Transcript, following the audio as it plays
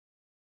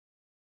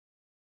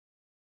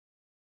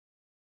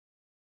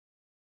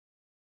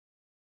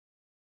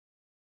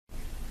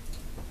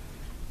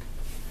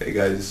Hey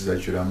guys, this is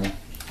Achuramo.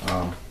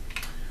 I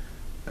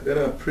got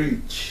a pretty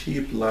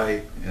cheap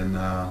light and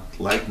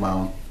light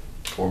mount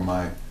for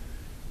my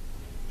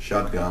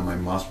shotgun, my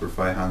Mossberg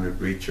 500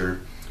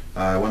 Breacher.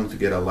 I wanted to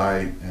get a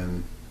light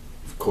and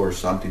of course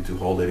something to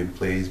hold it in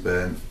place,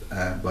 but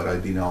I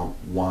did not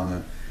want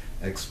to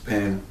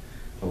expend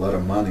a lot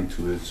of money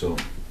to it. So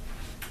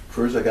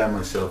first I got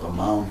myself a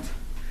mount.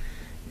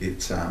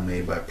 It's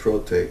made by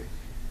Protec.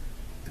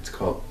 It's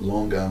called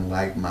long gun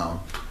light mount.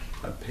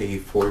 I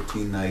paid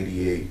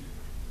 $14.98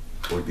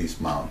 for this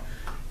mount.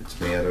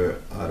 It's made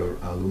out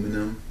of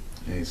aluminum,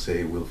 and it say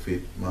it will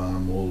fit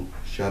all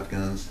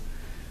shotguns,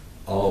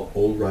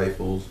 all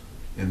rifles,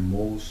 and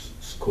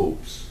most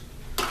scopes.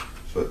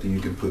 So I think you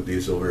can put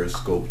this over a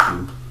scope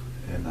too.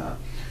 And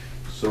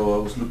so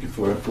I was looking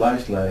for a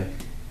flashlight,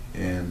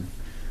 and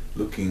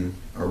looking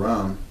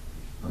around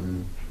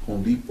on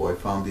Home Depot, I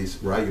found this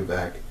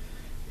Rayovac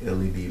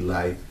LED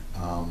light.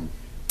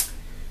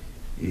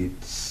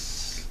 It's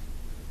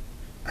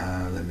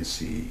let me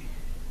see,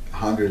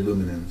 100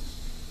 lumens,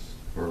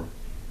 or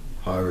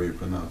however you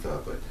pronounce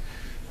that, but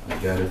I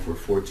got it for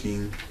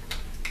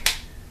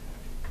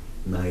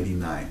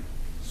 $14.99.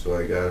 So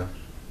I got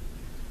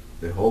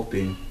the whole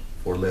thing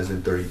for less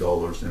than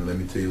 $30, and let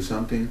me tell you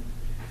something,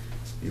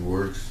 it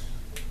works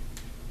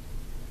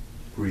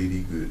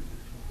pretty good,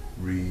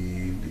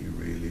 really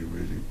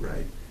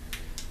bright.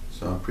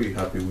 So I'm pretty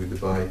happy with the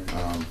buy.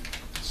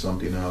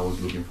 Something I was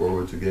looking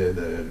forward to get,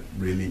 that I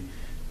really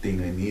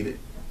think I needed.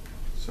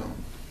 So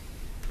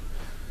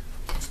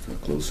let's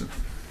start closer.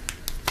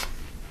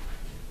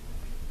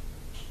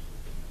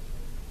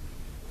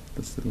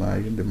 That's the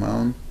light in the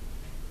mount.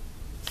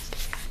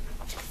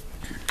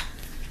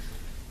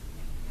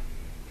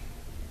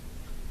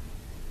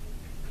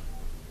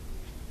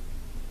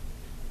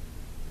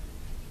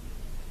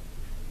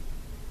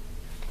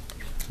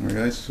 Alright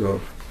guys, so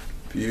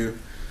if you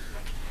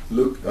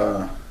look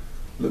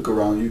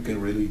around, you can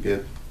really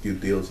get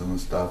good deals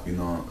and stuff, you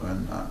know.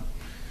 And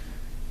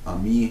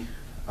me,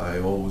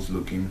 I'm always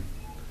looking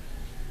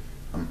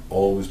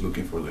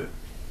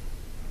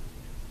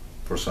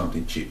for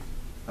something cheap.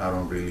 I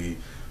don't really,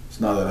 it's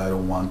not that I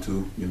don't want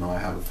to, you know, I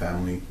have a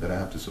family that I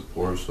have to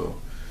support,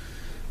 so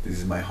this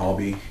is my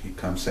hobby, it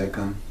comes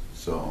second.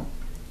 So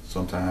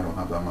sometimes I don't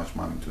have that much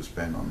money to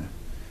spend on it,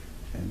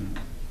 and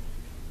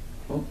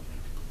well,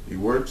 it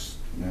works,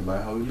 and I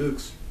like how it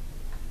looks.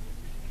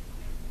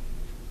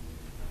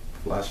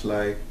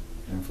 Flashlight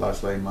and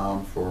flashlight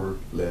mount for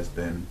less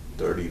than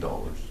 $30.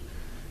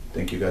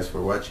 Thank you guys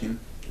for watching.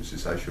 This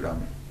is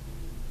Achuramo.